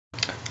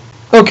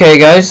Okay,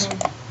 guys.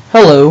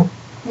 Hello.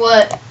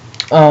 What?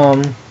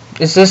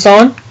 Is this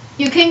on?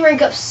 You can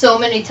rank up so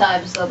many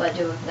times though by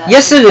doing that.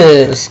 Yes, it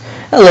is.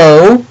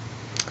 Hello.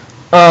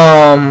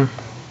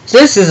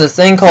 This is a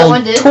thing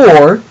called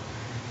Tor,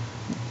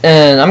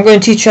 and I'm going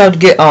to teach you how to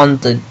get on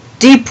the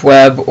deep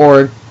web,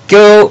 or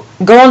go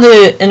on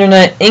the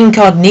internet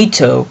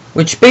incognito,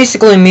 which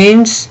basically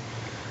means,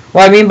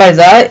 what I mean by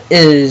that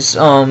is,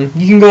 you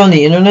can go on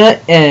the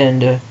internet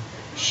and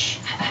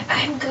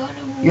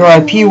your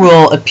IP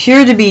will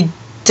appear to be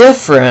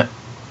different.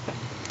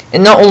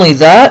 And not only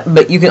that,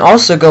 but you can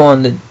also go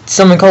on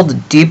something called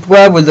the deep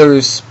web, where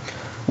there's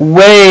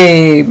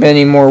way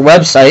many more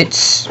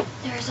websites.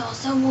 There's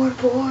also more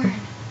porn.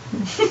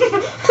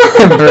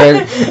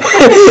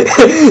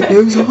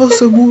 There's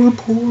also more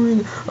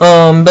porn.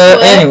 But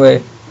what?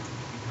 Anyway.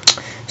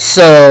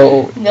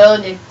 So. No,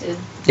 Nick did.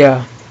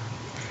 Yeah.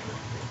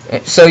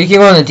 So you can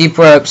go on the deep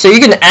web. So you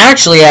can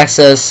actually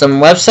access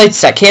some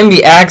websites that can be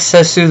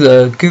accessed through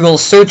the Google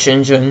search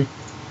engine.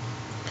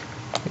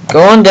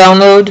 Go on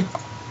download.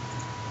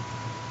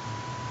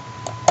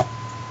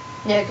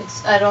 Nick,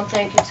 I don't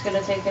think it's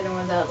gonna take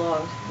anyone that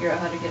long to figure out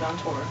how to get on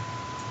Tor.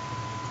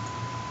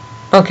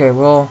 Okay,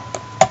 well.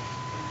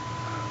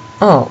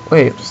 Oh,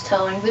 wait. I'm just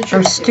telling the truth.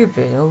 I'm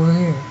stupid over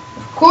here.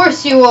 Of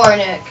course you are,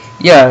 Nick.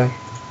 Yeah.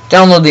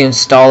 Download the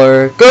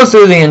installer. Go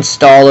through the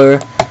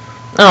installer.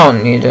 I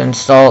don't need to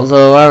install it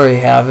though, I already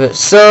have it.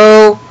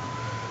 So,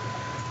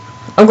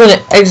 I'm going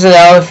to exit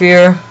out of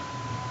here.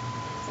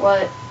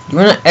 What? You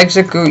want to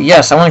exit?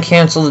 Yes, I want to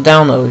cancel the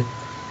download.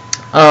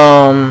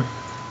 Now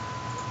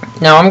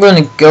I'm going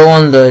to go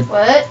on the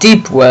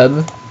deep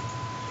web.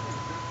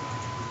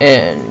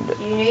 And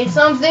you need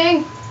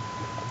something?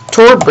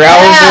 Tor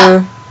browser.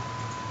 Yeah.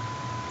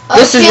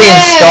 This is the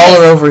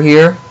installer over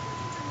here.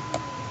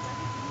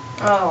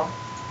 Oh.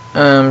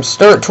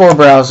 Start Tor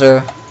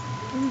browser.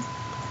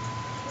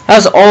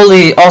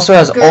 Also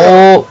has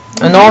all,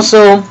 and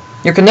also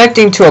you're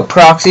connecting to a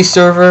proxy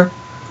server.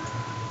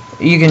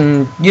 You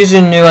can use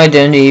a new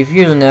identity,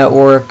 view the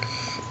network,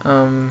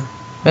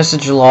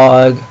 message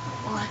log.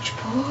 Watch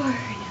porn.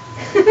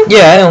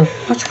 Yeah, I don't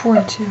watch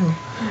porn too.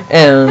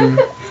 And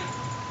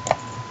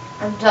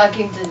I'm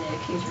talking to Nick.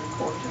 He's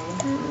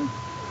recording.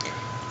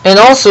 And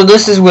also,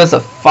 this is with a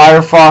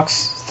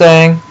Firefox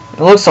thing. It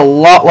looks a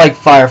lot like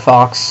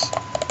Firefox.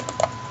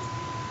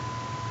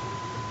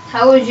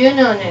 How would you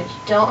know, Nick? You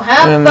don't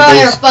have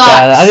Firefox.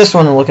 I just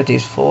want to look at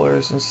these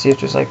folders and see if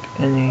there's like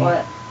any.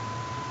 What?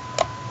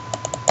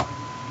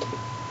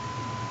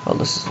 Oh,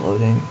 this is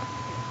loading.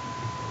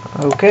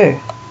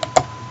 Okay.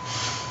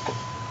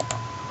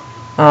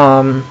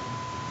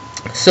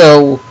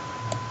 So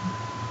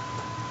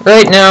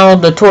right now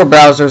the Tor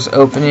browser's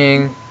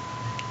opening.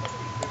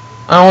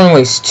 I don't want to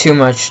waste too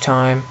much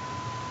time.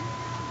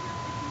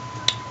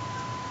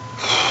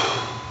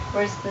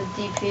 Where's the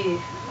DP?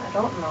 I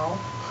don't know.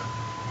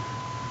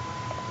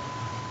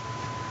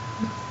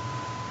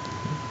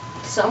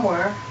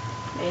 Somewhere,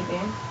 maybe.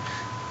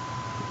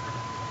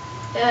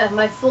 Yeah,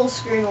 my full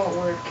screen won't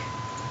work.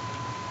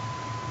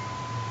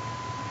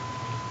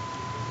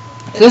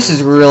 This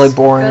is really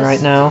boring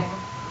right now.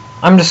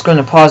 I'm just going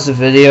to pause the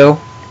video.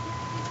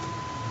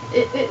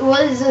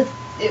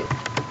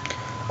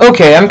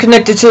 Okay, I'm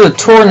connected to the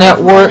Tor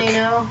network.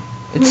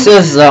 It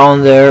says that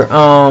on there.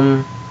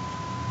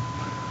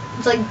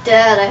 It's like,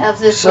 Dad, I have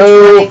this.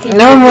 So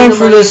now I'm waiting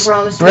for this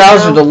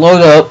browser to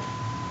load up.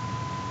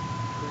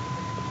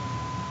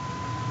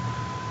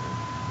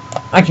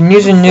 I can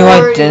use a new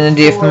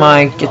identity if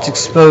mine gets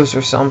exposed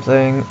or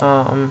something.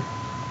 And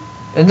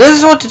this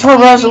is what the Tor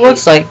browser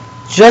looks like,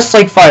 just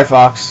like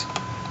Firefox.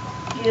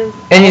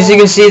 And as you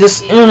can see,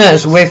 this internet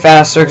is way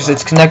faster because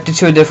it's connected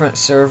to a different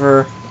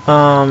server.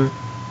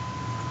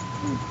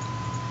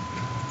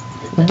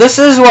 This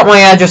is what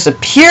my address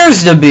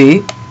appears to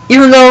be,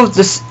 even though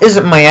this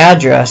isn't my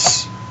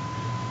address.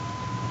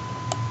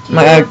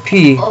 My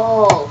IP.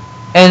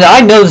 And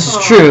I know this is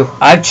true.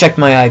 I've checked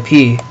my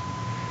IP.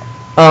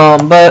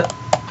 But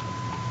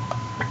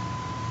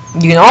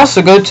you can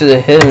also go to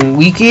the hidden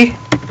wiki. /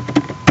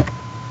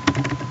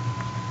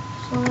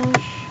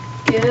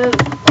 give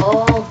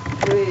all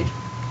read.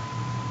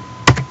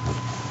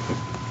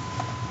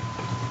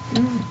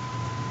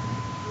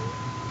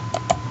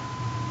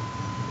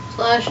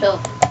 /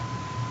 help.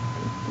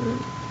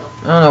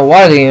 I don't know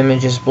why the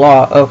image is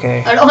blocked.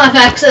 Okay. I don't have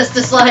access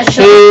to / help.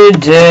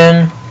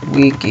 Hidden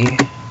wiki.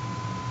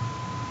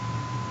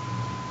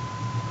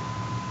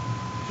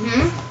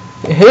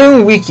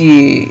 Hidden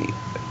wiki.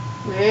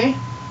 Me?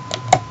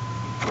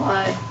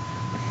 Why?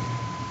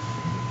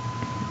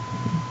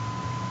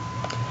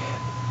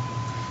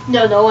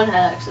 No one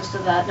had access to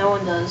that. No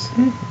one does.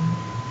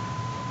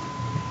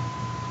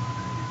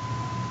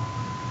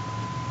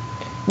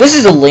 This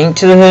is a link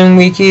to the hidden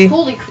wiki.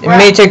 Holy crap. It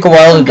may take a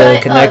while to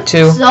connect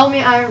to. Sell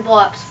me iron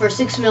blocks for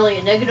 6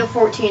 million. Negative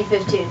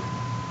 1415.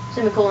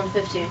 Semicolon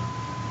 15.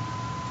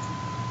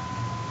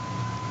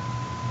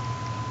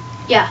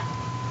 Yeah.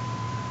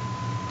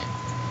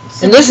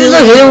 And this is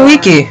a hidden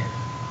wiki.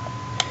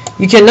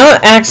 You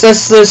cannot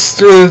access this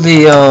through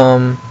the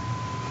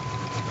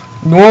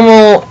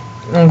normal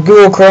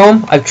Google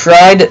Chrome. I've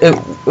tried. It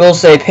will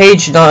say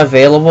page not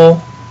available.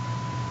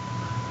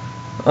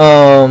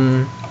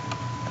 Oh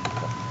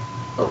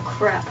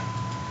crap.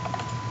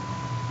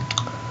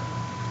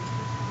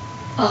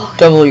 Oh.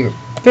 Double your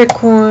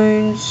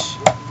Bitcoins.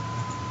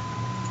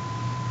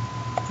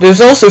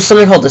 There's also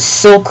something called the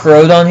Silk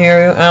Road on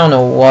here. I don't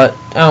know what.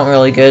 I don't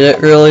really get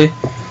it, really.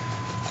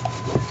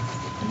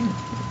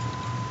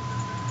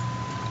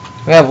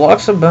 We have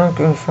lots of bank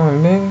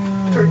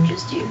information.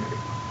 Purchased you.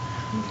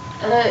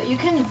 You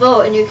can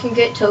vote and you can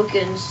get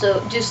tokens. So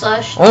do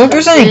slash. I wonder if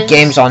there's any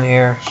games on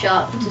here.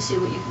 Shop to see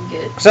what you can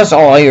get. Cause that's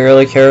all I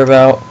really care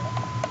about.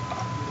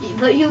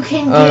 But you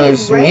can get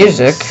there's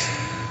music.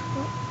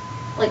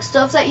 Like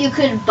stuff that you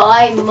could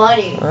buy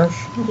money.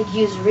 You could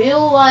use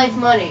real life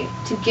money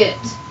to get.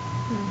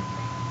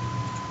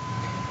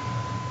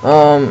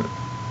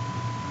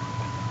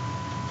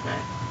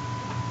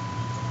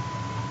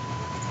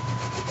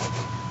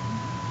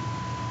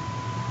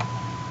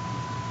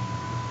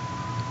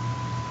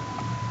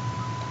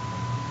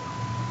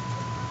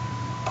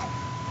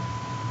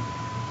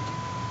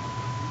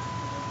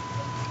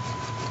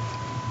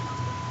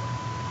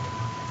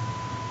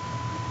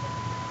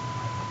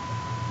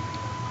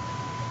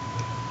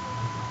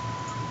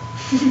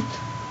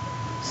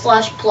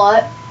 Slash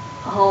plot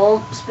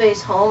home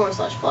space home or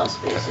slash plot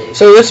space save.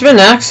 So it's been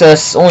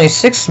accessed only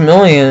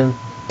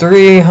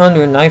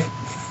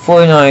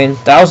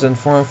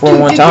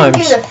 6,349,441 times.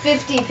 You can get a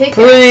 50 pickaxe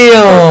pretty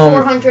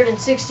for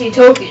 460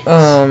 tokens.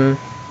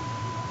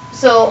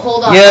 So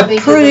hold on. Yeah,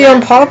 pretty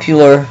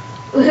unpopular.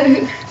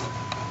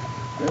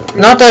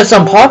 Not that it's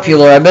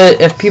unpopular. I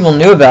bet if people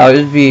knew about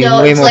it, it'd be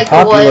way more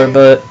popular.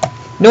 But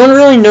no one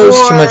really knows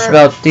too much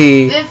about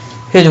the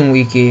hidden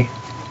wiki.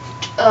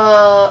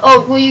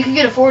 Oh, well, you can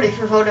get a 40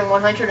 for voting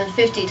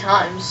 150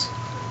 times.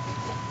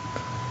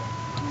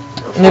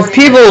 And if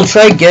people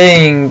try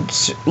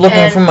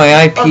looking for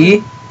my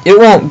IP, it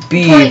won't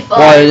be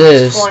what it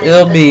is.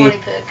 It'll be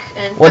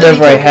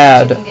whatever I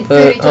had.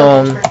 But,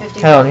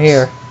 had on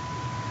here.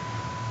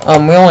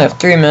 We only have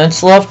 3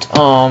 minutes left.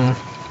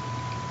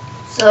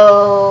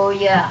 So,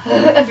 yeah.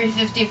 Every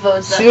 50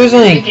 votes. See, there's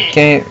any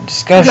game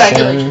discussion.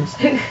 Congratulations.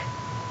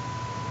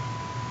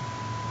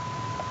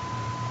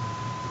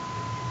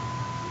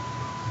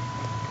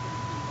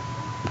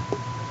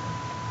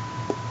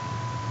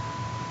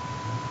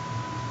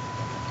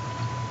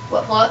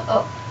 What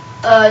plot?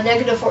 Oh,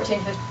 negative 14,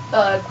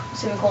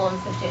 semicolon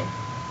 15.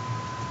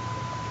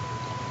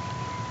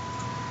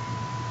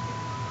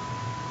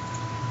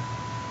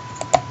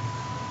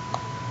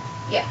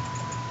 Yeah.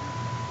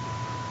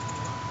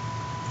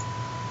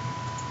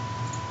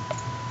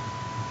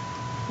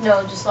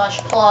 No, just slash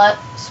plot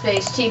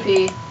space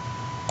TP.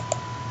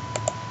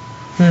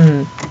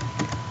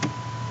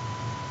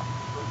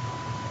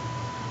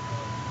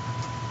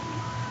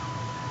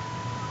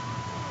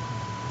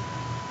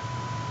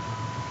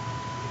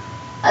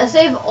 I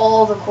save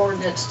all the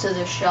coordinates to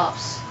the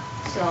shops,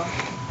 so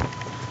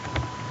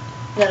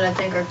that I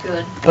think are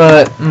good.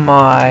 But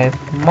my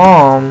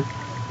mom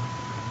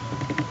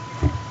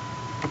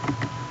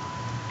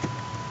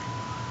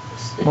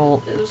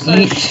will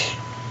eat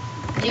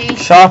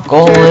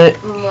chocolate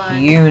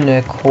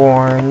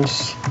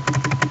unicorns.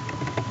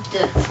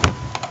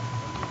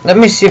 Let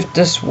me see if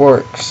this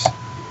works.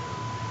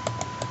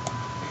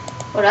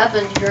 What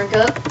happened? You drink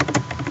up?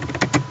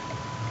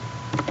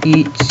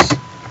 Eats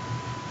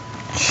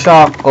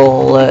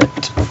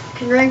chocolate.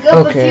 Can rank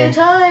up a few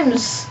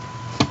times.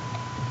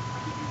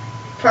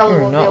 Probably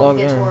won't be able to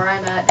get to where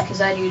I'm at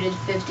because I needed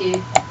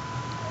 50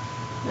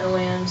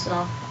 million,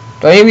 so.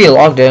 Do I need to be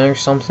logged in or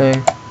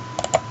something?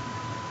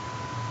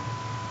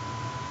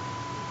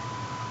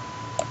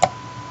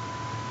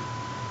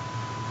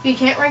 You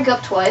can't rank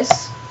up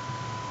twice.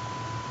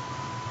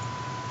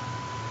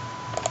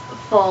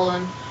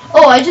 Fallen.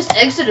 Oh, I just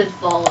exited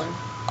Fallen.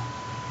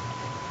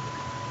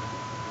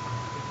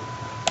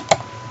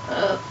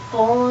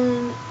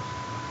 Fallen.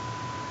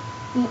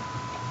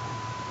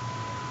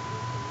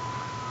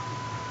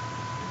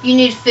 You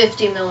need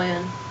 50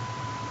 million.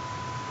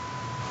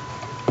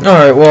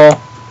 Alright, well,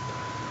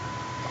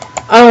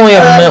 I only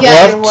have a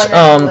minute left.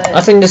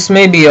 I think this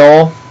may be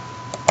all.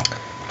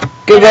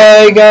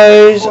 Goodbye,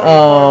 guys.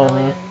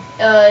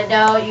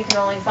 Now you can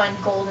only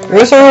find golden.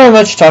 There's not really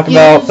much to talk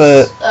about,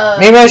 but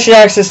maybe I should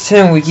access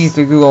 10 wiki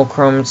through Google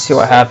Chrome and see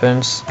what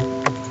happens.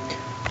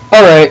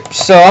 Alright,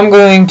 so I'm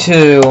going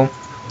to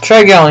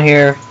try to get on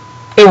here.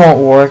 It won't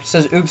work. It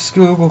says, oops,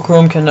 Google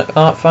Chrome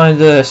cannot find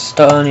this,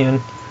 the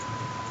onion.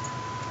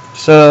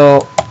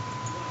 So,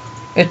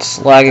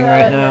 it's lagging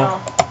right now.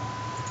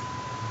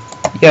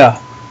 Yeah.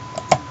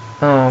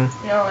 No,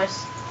 I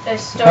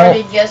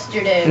started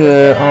yesterday, but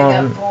then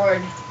I got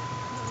bored.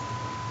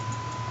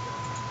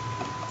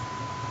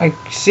 I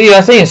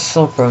think it's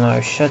Silk Road might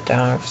have shut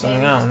down or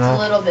something, I don't know. A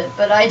little bit,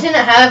 but I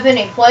didn't have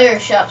any player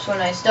shops when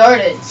I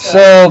started,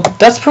 so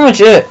that's pretty much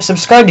it.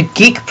 Subscribe to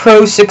Geek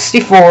Pro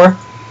 64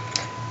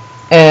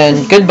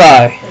 and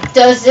goodbye. It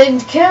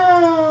doesn't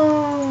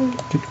count.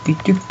 Doopy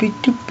doopy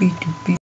doopy doopy.